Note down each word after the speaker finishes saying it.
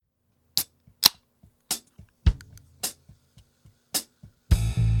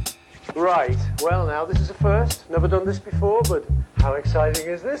Right, well now this is a first. Never done this before, but how exciting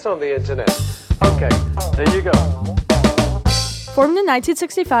is this on the internet? Okay, there you go. Formed in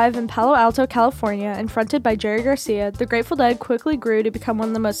 1965 in Palo Alto, California, and fronted by Jerry Garcia, the Grateful Dead quickly grew to become one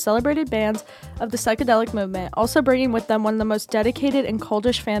of the most celebrated bands of the psychedelic movement, also bringing with them one of the most dedicated and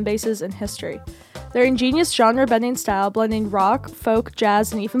cultish fan bases in history. Their ingenious genre-bending style, blending rock, folk,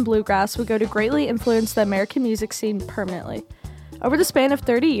 jazz, and even bluegrass, would go to greatly influence the American music scene permanently. Over the span of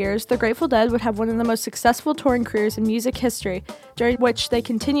 30 years, the Grateful Dead would have one of the most successful touring careers in music history, during which they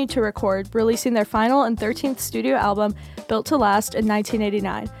continued to record, releasing their final and 13th studio album, Built to Last, in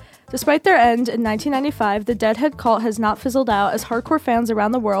 1989. Despite their end in 1995, the Deadhead cult has not fizzled out, as hardcore fans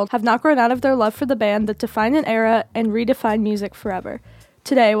around the world have not grown out of their love for the band that defined an era and redefined music forever.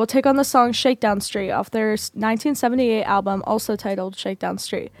 Today, we'll take on the song Shakedown Street off their 1978 album, also titled Shakedown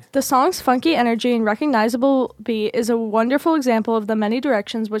Street. The song's funky energy and recognizable beat is a wonderful example of the many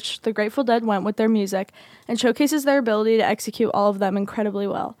directions which the Grateful Dead went with their music, and showcases their ability to execute all of them incredibly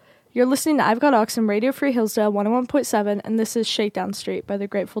well. You're listening to I've Got Ox on Radio Free Hillsdale 101.7, and this is Shakedown Street by the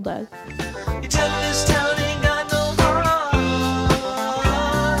Grateful Dead.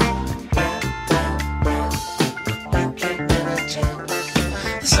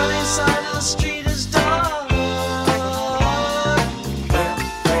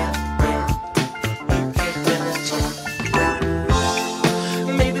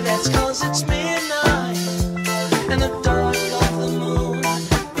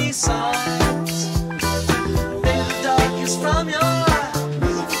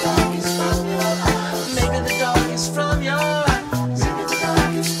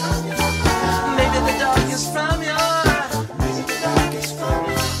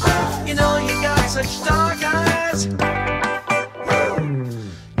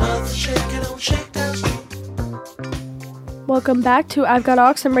 Welcome back to I've Got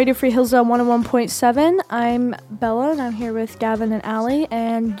Ox on Radio Free Hillsdale 101.7. I'm Bella, and I'm here with Gavin and Allie,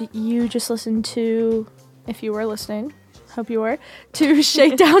 and you just listened to, if you were listening, hope you were, to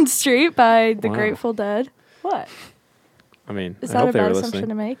Shakedown Street by the Grateful Dead. What? I mean, is I that hope a they bad were assumption listening.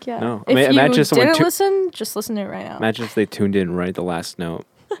 to make? Yeah. No. If you didn't listen, just listen to it right now. Imagine if they tuned in right at the last note.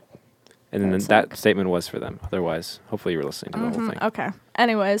 And then that statement was for them. Otherwise, hopefully you were listening to the whole thing. Okay.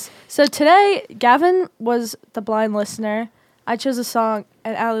 Anyways, so today, Gavin was the blind listener. I chose a song,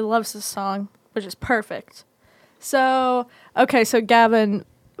 and Allie loves this song, which is perfect. So Gavin,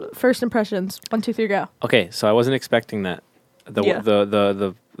 first impressions, 1, 2, 3, go. Okay, so I wasn't expecting that.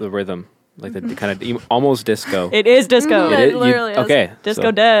 The rhythm, like the kind of almost disco. It is disco. Mm-hmm. It literally is. Okay.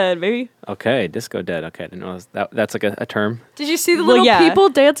 Disco Dead, baby. Okay, disco dead. Okay, I didn't know that's like a term. Did you see the little people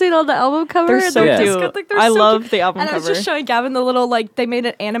dancing on the album cover? They're so cute. I love the album cover. And I was just showing Gavin the little, they made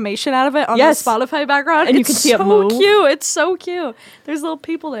an animation out of it on the Spotify background. And you can see it move. It's so cute. There's little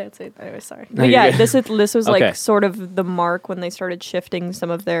people dancing. Anyway, sorry. But yeah, this was like sort of the mark when they started shifting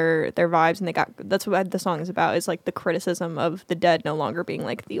some of their vibes, and that's what the song is about, is like the criticism of the Dead no longer being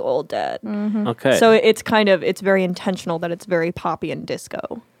like the old Dead. Mm-hmm. Okay. So it's very intentional that it's very poppy and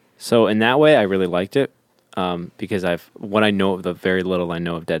disco. So in that way, I really liked it because what I know of the very little I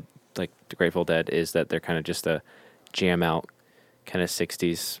know of Dead, like the Grateful Dead, is that they're kind of just a jam out kind of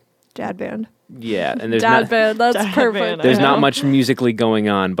 60s Dad band. Yeah, and there's Dad band. That's perfect. Band, there's not much musically going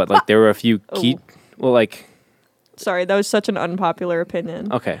on, but like there were a few key. Well, like. Sorry, that was such an unpopular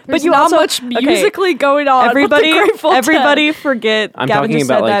opinion. Okay, but you not much musically going on. Everybody forget. I'm Gavin talking just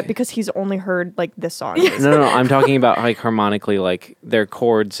about said that because he's only heard like this song. No, I'm talking about like harmonically, like their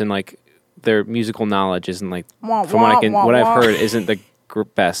chords and like their musical knowledge isn't like from what I've heard isn't the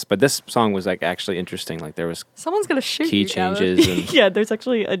best. But this song was like actually interesting. Like there was someone's gonna shoot key you, changes. And yeah, there's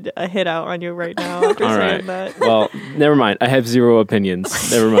actually a hit out on you right now. After all saying right. That. Well, never mind. I have zero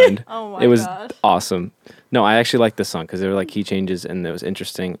opinions. Never mind. Oh my It was gosh. awesome. No, I actually liked this song because there were like key changes and it was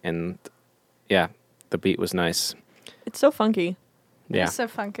interesting, and yeah, the beat was nice. It's so funky. Yeah, it's so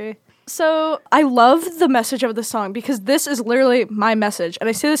funky. So I love the message of the song because this is literally my message, and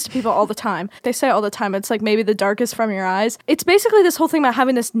I say this to people all the time. They say it all the time. It's like maybe the dark is from your eyes. It's basically this whole thing about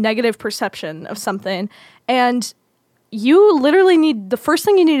having this negative perception of something, and you literally the first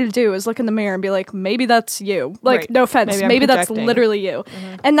thing you need to do is look in the mirror and be like, maybe that's you. Like, right. No offense, maybe that's literally you.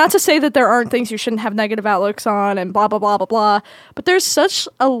 Mm-hmm. And not to say that there aren't things you shouldn't have negative outlooks on and blah, blah, blah, blah, blah. But there's such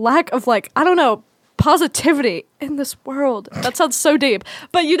a lack of positivity in this world. That sounds so deep.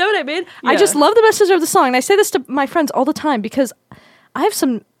 But you know what I mean? Yeah. I just love the message of the song. And I say this to my friends all the time because I have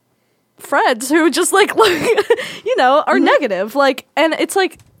some friends who just are negative. And it's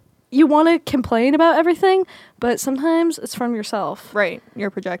like, you want to complain about everything, but sometimes it's from yourself. Right.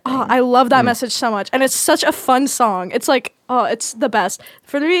 You're projecting. Oh, I love that message so much. And it's such a fun song. It's like, oh, it's the best.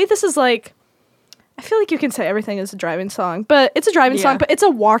 For me, this is like, I feel like you can say everything is a driving song, but it's a driving song, but it's a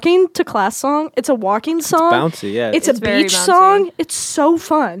walking to class song. It's a walking song. It's bouncy, yeah. It's a beach song. It's so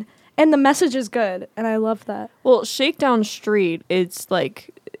fun. And the message is good. And I love that. Well, Shakedown Street, it's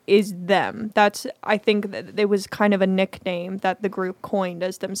like, is them. That's, I think that it was kind of a nickname that the group coined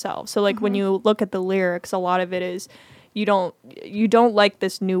as themselves. So like when you look at the lyrics, a lot of it is you don't like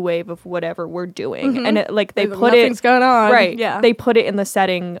this new wave of whatever we're doing, and it, like they put nothing's going on, right? Yeah, they put it in the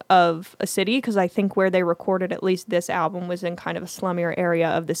setting of a city, because I think where they recorded at least this album was in kind of a slummier area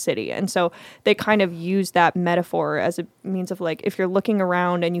of the city, and so they kind of use that metaphor as a means of like, if you're looking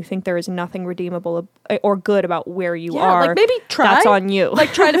around and you think there is nothing redeemable or good about where you are, like maybe try. That's on you.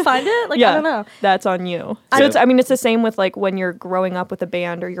 Like try to find it. Like I don't know. That's on you. So it's, I mean, it's the same with like when you're growing up with a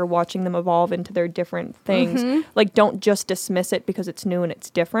band or you're watching them evolve into their different things. Like don't just dismiss it because it's new and it's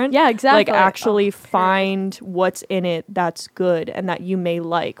different. Yeah, exactly. Like actually find what's in it that's good and that you may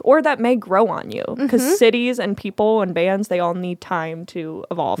like or that may grow on you, because cities and people and bands, they all need time to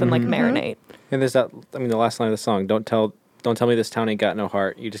evolve and like marinate. And there's that, I mean, the last line of the song, don't tell me this town ain't got no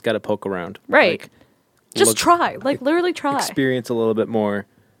heart. You just got to poke around. Right. Like, just try. Like literally try. Experience a little bit more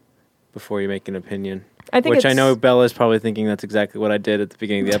before you make an opinion. I think Which I know Bella's probably thinking that's exactly what I did at the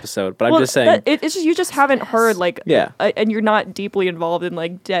beginning of the episode, but I'm just saying. It's just, you just haven't heard, like, and you're not deeply involved in,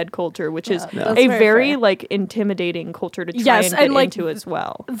 like, dead culture, which is a very like, intimidating culture to try and get into as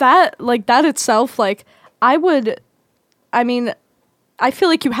well. That itself, like, I feel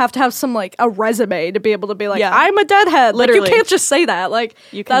like you have to have some, like, a resume to be able to be like, I'm a deadhead. Literally. Like, you can't just say that. Like,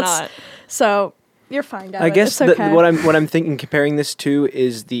 you cannot. So, you're fine, Gavin. I guess it's okay. what I'm thinking, comparing this to,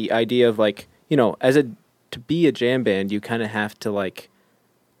 is the idea of, like, you know, to be a jam band, you kind of have to like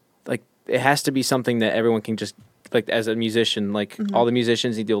it has to be something that everyone can just, like, as a musician, like all the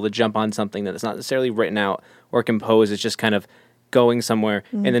musicians need to be able to jump on something that's not necessarily written out or composed. It's just kind of going somewhere,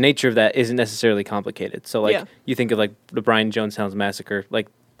 and the nature of that isn't necessarily complicated. So like you think of like the Brian Jonestown Massacre, like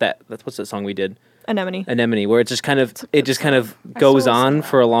that's what's that song we did? Anemone, where it just kind of goes on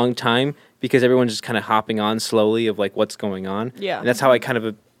for a long time because everyone's just kind of hopping on slowly of like what's going on. Yeah, and that's how I kind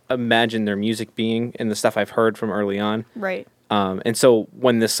of imagine their music being, and the stuff I've heard from early on. Right. And so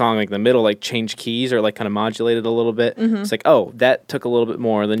when this song, like in the middle, like changed keys or like kind of modulated a little bit, it's like, oh, that took a little bit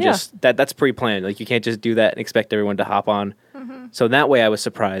more than just that. That's pre-planned. Like you can't just do that and expect everyone to hop on. So in that way, I was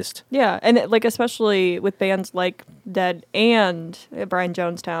surprised. Yeah, and like especially with bands like Dead and Brian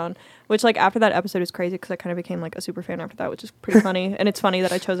Jonestown, which like after that episode is crazy because I kind of became like a super fan after that, which is pretty funny. And it's funny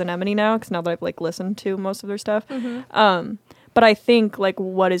that I chose Anemone now because now that I've like listened to most of their stuff. But I think like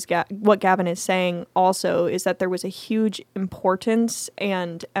what Gavin is saying also is that there was a huge importance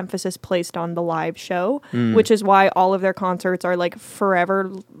and emphasis placed on the live show, which is why all of their concerts are like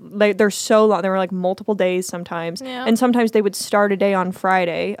forever. Like they're so long. They were like multiple days sometimes, and sometimes they would start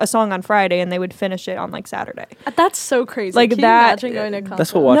a song on Friday, and they would finish it on like Saturday. That's so crazy. Like Can that. You imagine going to a concert?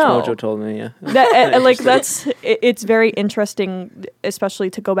 That's what Watch Mojo told me. Yeah. It's very interesting, especially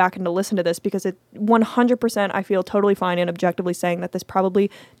to go back and to listen to this because it 100% I feel totally fine and objectively saying that this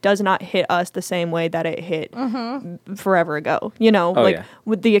probably does not hit us the same way that it hit forever ago. You know,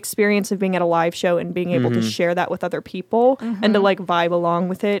 with the experience of being at a live show and being able to share that with other people and to like vibe along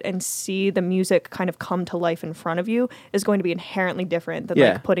with it and see the music kind of come to life in front of you is going to be inherently different than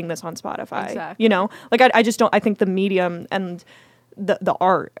like putting this on Spotify. Exactly. You know, like I just don't. I think the medium and the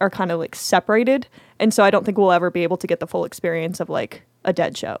art are kind of like separated, and so I don't think we'll ever be able to get the full experience of like a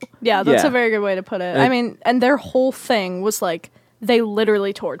Dead show. Yeah, that's a very good way to put it. I mean, and their whole thing was like they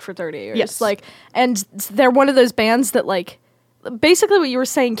literally toured for 30 years. Yes. Like, and they're one of those bands that like basically what you were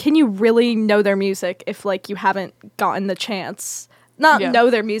saying, can you really know their music if like you haven't gotten the chance? Not know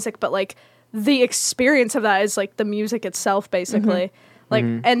their music, but like the experience of that is like the music itself basically. Like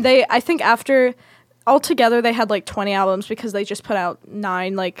and I think after altogether they had like 20 albums because they just put out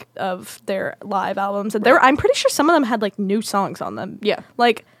 9 like of their live albums, and I'm pretty sure some of them had like new songs on them.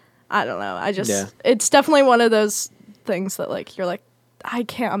 Like I don't know, it's definitely one of those things that like you're like, I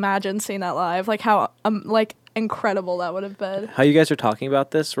can't imagine seeing that live, like how like incredible that would have been. How you guys are talking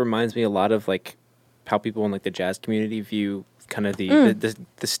about this reminds me a lot of like how people in like the jazz community view kind of the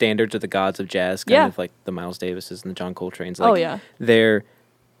standards or the gods of jazz, kind of like the Miles Davises and the John Coltrane's. Like,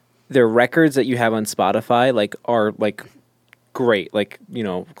 their records that you have on Spotify like are like great, like, you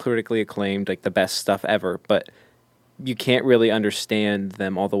know, critically acclaimed, like the best stuff ever, but you can't really understand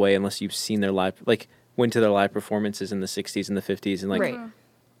them all the way unless you've seen their live, like went to their live performances in the 60s and the 50s and like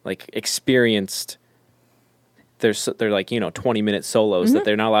like experienced they're like 20-minute solos that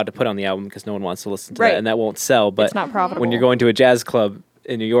they're not allowed to put on the album because no one wants to listen to Right. that, and that won't sell. But It's not profitable. when you're going to a jazz club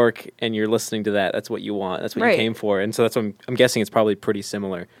in New York and you're listening to that, that's what you want. That's what Right. you came for, and so that's what I'm guessing. It's probably pretty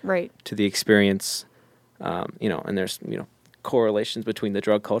similar Right. to the experience, and there's correlations between the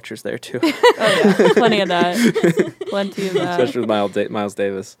drug cultures there too, Oh yeah, plenty of that. Plenty of that. especially with Miles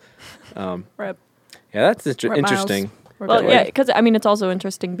Davis. Rip. Yeah, that's Rip Miles. interesting. Well, yeah, because I mean, it's also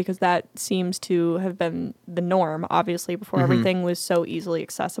interesting because that seems to have been the norm, obviously, before everything was so easily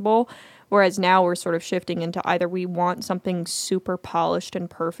accessible. Whereas now we're sort of shifting into either we want something super polished and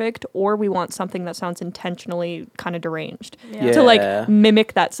perfect, or we want something that sounds intentionally kind of deranged Yeah. to like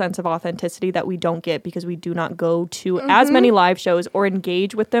mimic that sense of authenticity that we don't get because we do not go to as many live shows or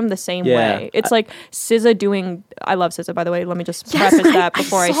engage with them the same Yeah. way. It's like SZA doing. I love SZA, by the way. Let me just preface that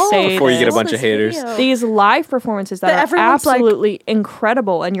before I say Before you get a this. bunch of haters. These live performances that are everyone's like- absolutely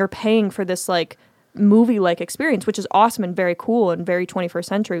incredible, and you're paying for this like movie-like experience, which is awesome and very cool and very 21st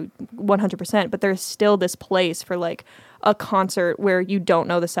century, 100%. But there's still this place for like a concert where you don't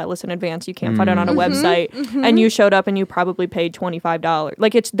know the set list in advance, you can't find it on a website, and you showed up and you probably paid $25.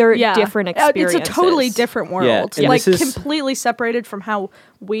 Like they're different experiences. It's a totally different world. Yeah, and Like this is- completely separated from how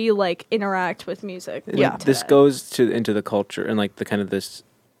we like interact with music. Yeah. This goes into the culture and like the kind of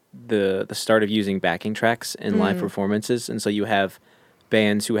the start of using backing tracks in live performances, and so you have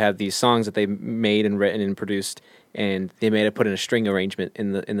bands who have these songs that they made and written and produced, and they may have put in a string arrangement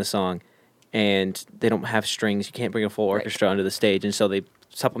in the song, and they don't have strings. You can't bring a full orchestra onto the stage, and so they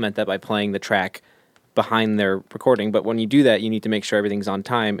supplement that by playing the track behind their recording. But when you do that, you need to make sure everything's on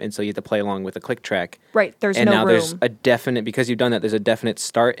time, and so you have to play along with the click track. Right, there's and no now room. there's a definite, because you've done that, there's a definite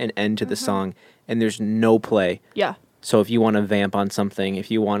start and end to the song, and there's no play. Yeah. So if you want to vamp on something,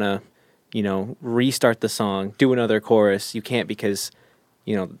 if you want to, restart the song, do another chorus, you can't because,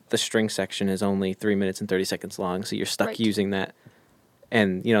 the string section is only 3 minutes and 30 seconds long. So you're stuck Right. using that.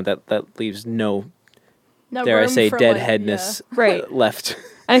 And, that leaves no, No dare I room say, for, deadheadness Right. left.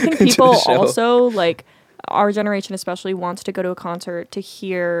 And I think into people the show. also, like, our generation especially wants to go to a concert to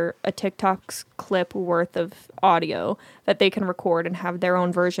hear a TikTok's clip worth of audio that they can record and have their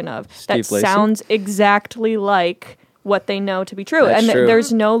own version of that Steve Lacy? sounds exactly like what they know to be true. That's And true.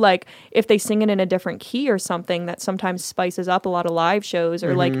 there's no, like, if they sing it in a different key or something that sometimes spices up a lot of live shows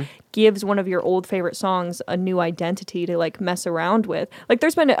or, like, gives one of your old favorite songs a new identity to, like, mess around with. Like,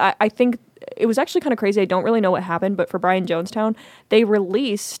 there's been, I think, it was actually kind of crazy. I don't really know what happened, but for Brian Jonestown, they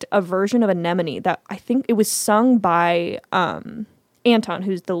released a version of Anemone that I think it was sung by Anton,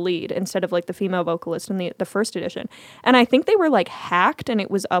 who's the lead, instead of like the female vocalist in the first edition. And I think they were like hacked and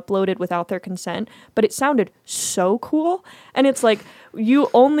it was uploaded without their consent, but it sounded so cool. And it's like you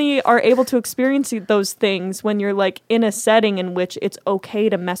only are able to experience those things when you're like in a setting in which it's okay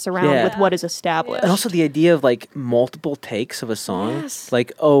to mess around Yeah. with what is established. And also the idea of like multiple takes of a song. Yes.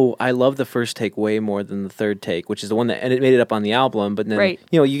 Like, oh, I love the first take way more than the third take, which is the one that, and it made it up on the album. But then, Right.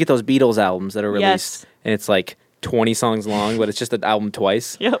 you get those Beatles albums that are released Yes. and it's like 20 songs long, but it's just an album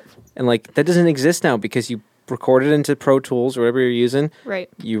twice. Yep. And like that doesn't exist now because you record it into Pro Tools or whatever you're using. Right.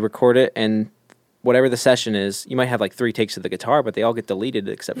 You record it and whatever the session is, you might have like 3 takes of the guitar, but they all get deleted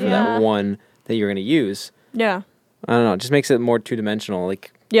except for Yeah. that one that you're going to use. Yeah. I don't know. It just makes it more two-dimensional.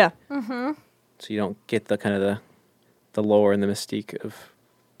 Like, Yeah. so you don't get the kind of the lore and the mystique of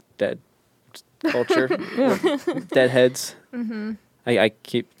dead culture, deadheads. I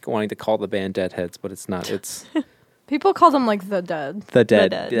keep wanting to call the band Deadheads, but it's not. It's People call them like the Dead. the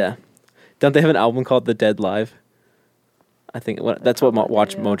Dead. Dead. Yeah. Don't they have an album called The Dead Live? I think that's what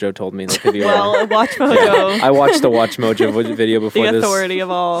Watch yeah. Mojo told me. That could be Well, wrong. Watch Mojo, I watched the Watch Mojo video before the this, authority of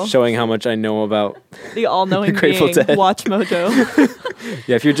all, showing how much I know about. the all-knowing Grateful being. Dead. Watch Mojo.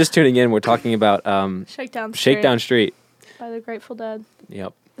 Yeah, if you're just tuning in, we're talking about Shakedown Street Shakedown Street. by the Grateful Dead.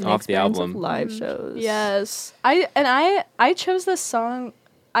 Yep, The off the experience of album. live shows. Yes. I chose this song.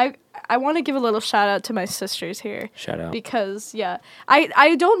 I want to give a little shout out to my sisters here. Shout out. Because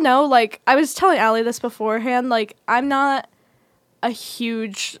I don't know, like I was telling Allie this beforehand, like I'm not a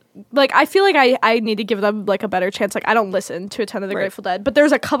huge, like I feel like I need to give them like a better chance. Like I don't listen to a ton of the Right. Grateful Dead, but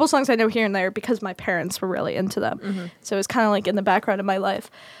there's a couple songs I know here and there because my parents were really into them. So it was kind of like in the background of my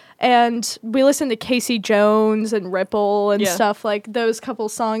life. And we listened to Casey Jones and Ripple and Yeah. stuff, like those couple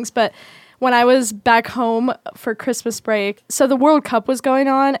songs. But when I was back home for Christmas break, so the World Cup was going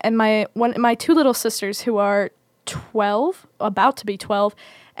on, and my 2 little sisters who are 12, about to be 12,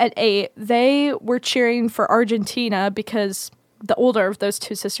 and 8, they were cheering for Argentina because the older of those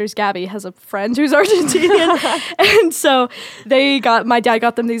 2 sisters, Gabby, has a friend who's Argentinian. And so my dad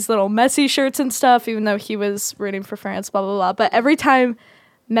got them these little Messi shirts and stuff, even though he was rooting for France, blah, blah, blah. But every time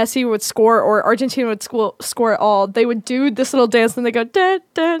Messi would score or Argentina would score it all, they would do this little dance and they go da,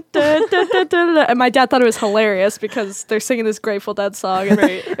 da, da, da, da, da, da. And my dad thought it was hilarious because they're singing this Grateful Dead song and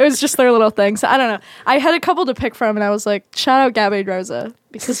it was just their little thing. So I don't know. I had a couple to pick from and I was like, shout out Gabby and Rosa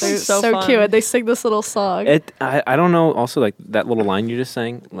because they're so cute and they sing this little song. I don't know. Also, like that little line you just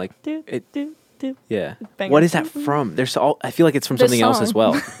sang, like yeah. Banger. What is that from? I feel like it's from This something else as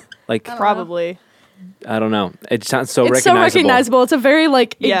well. Like Probably. I don't know. It sounds so It's recognizable. so recognizable. It's a very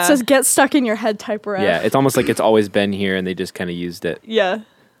like Yeah. it says get stuck in your head type rap. Yeah, it's almost like it's always been here and they just kind of used it. Yeah.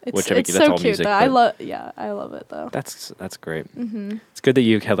 It's, Which, I mean, it's that's so all cute music, though. but- I love it though. That's great. It's good that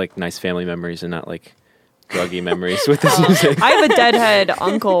you had like nice family memories and not like druggy memories with this music. I have a deadhead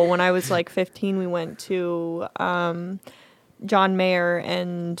uncle. When I was like 15, we went to John Mayer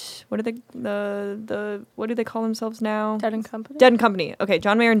and what do they call themselves now? Dead and Company. Dead and Company. Okay,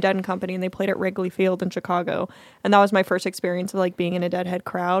 John Mayer and Dead and Company, and they played at Wrigley Field in Chicago, and that was my first experience of like being in a Deadhead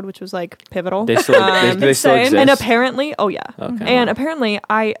crowd, which was like pivotal. They still Insane. exist. And apparently, oh yeah, Okay. and apparently,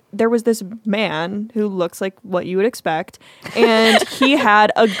 there was this man who looks like what you would expect, and he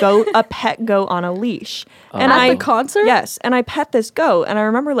had a pet goat on a leash, and At the concert? yes, and I pet this goat, and I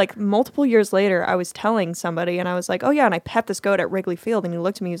remember like multiple years later, I was telling somebody, and I was like, oh yeah, and I pet this goat at Wrigley Field, and he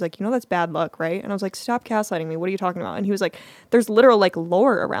looked at me, he was like, that's bad luck, right? And I was like, stop gaslighting me. What are you talking about? And he was like, there's literal like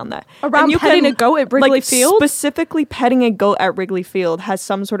lore around that. Around petting a goat at Wrigley like, Field? Specifically petting a goat at Wrigley Field has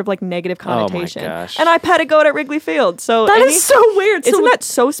some sort of like negative connotation. gosh. And I pet a goat at Wrigley Field. So That is so weird. Isn't So that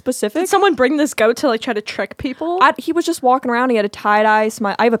so specific? did someone bring this goat to like try to trick people? He was just walking around. He had a tie-dye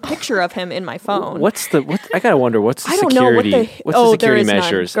smile. I have a picture of him in my phone. I gotta wonder what's the I don't know what security the what's the there security is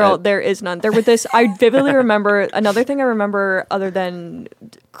measures? none. Girl, there is none. There were this. I vividly remember another thing I remember other than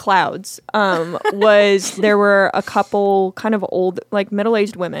clouds was there were a couple kind of old, like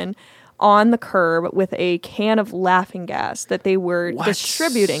middle-aged women on the curb with a can of laughing gas that they were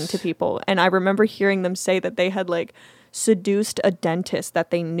distributing to people, and I remember hearing them say that they had like seduced a dentist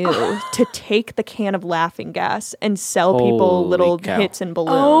that they knew to take the can of laughing gas and sell people Holy little cow. hits and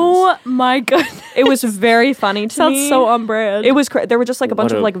balloons. Oh my goodness. It was very funny to Sounds me. so on brand. It was there were just like a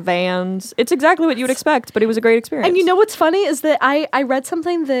bunch What of a- like vans. It's exactly what you would expect, but it was a great experience. And you know what's funny is that I read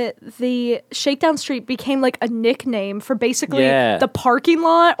something that the Shakedown Street became like a nickname for basically Yeah. the parking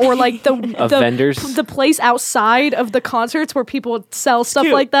lot or like the vendors? the place outside of the concerts where people would sell stuff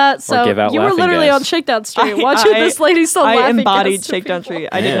Cute. like that. So give out you were laughing literally gas. on Shakedown Street watching this lady sell I laughing embodied gas to Shakedown people. Street.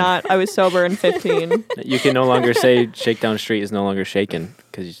 I did Man. not. I was sober and 15. You can no longer say Shakedown Street is no longer shaken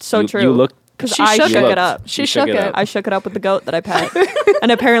because So true. You look Because She I shook shook it. it up. She shook it. I shook it up with the goat that I pet.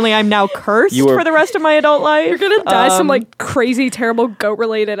 And apparently I'm now cursed You were- for the rest of my adult life. You're gonna die some like crazy, terrible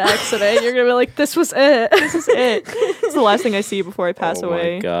goat-related accident. You're gonna be like, "This was it." This is it. It's the last thing I see before I pass Oh my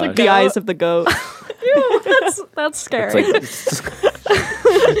away. gosh. The The eyes of the goat. That's scary. it's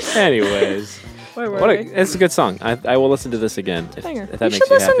like anyways. It's a good song. I will listen to this again if Banger. that makes you should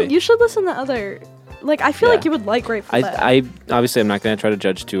you listen. happy. You should listen to other. Like I feel Yeah. like you would like Grateful Dead. I obviously I'm not gonna try to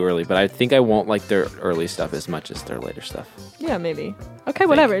judge too early, but I think I won't like their early stuff as much as their later stuff. Yeah, maybe. Okay,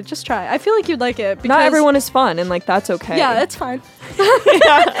 whatever. Just try. I feel like you'd like it. Because, Not everyone is fun, and like that's okay. Yeah, it's fine.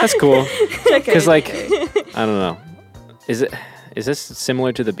 That's cool. Because like JK. I don't know, is this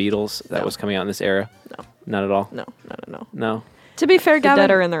similar to the Beatles that was coming out in this era? No. Not at all. No. No. To be fair, The Gavin.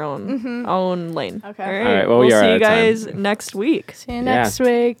 dead are in their own lane. Okay. All All right, well, we'll we are see out you of time. guys next week. See you next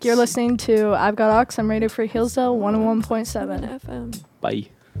week. You're listening to I've Got Ox. I'm Radio Free Hillsdale 101.7. FM. Bye.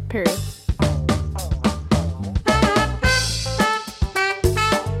 Period.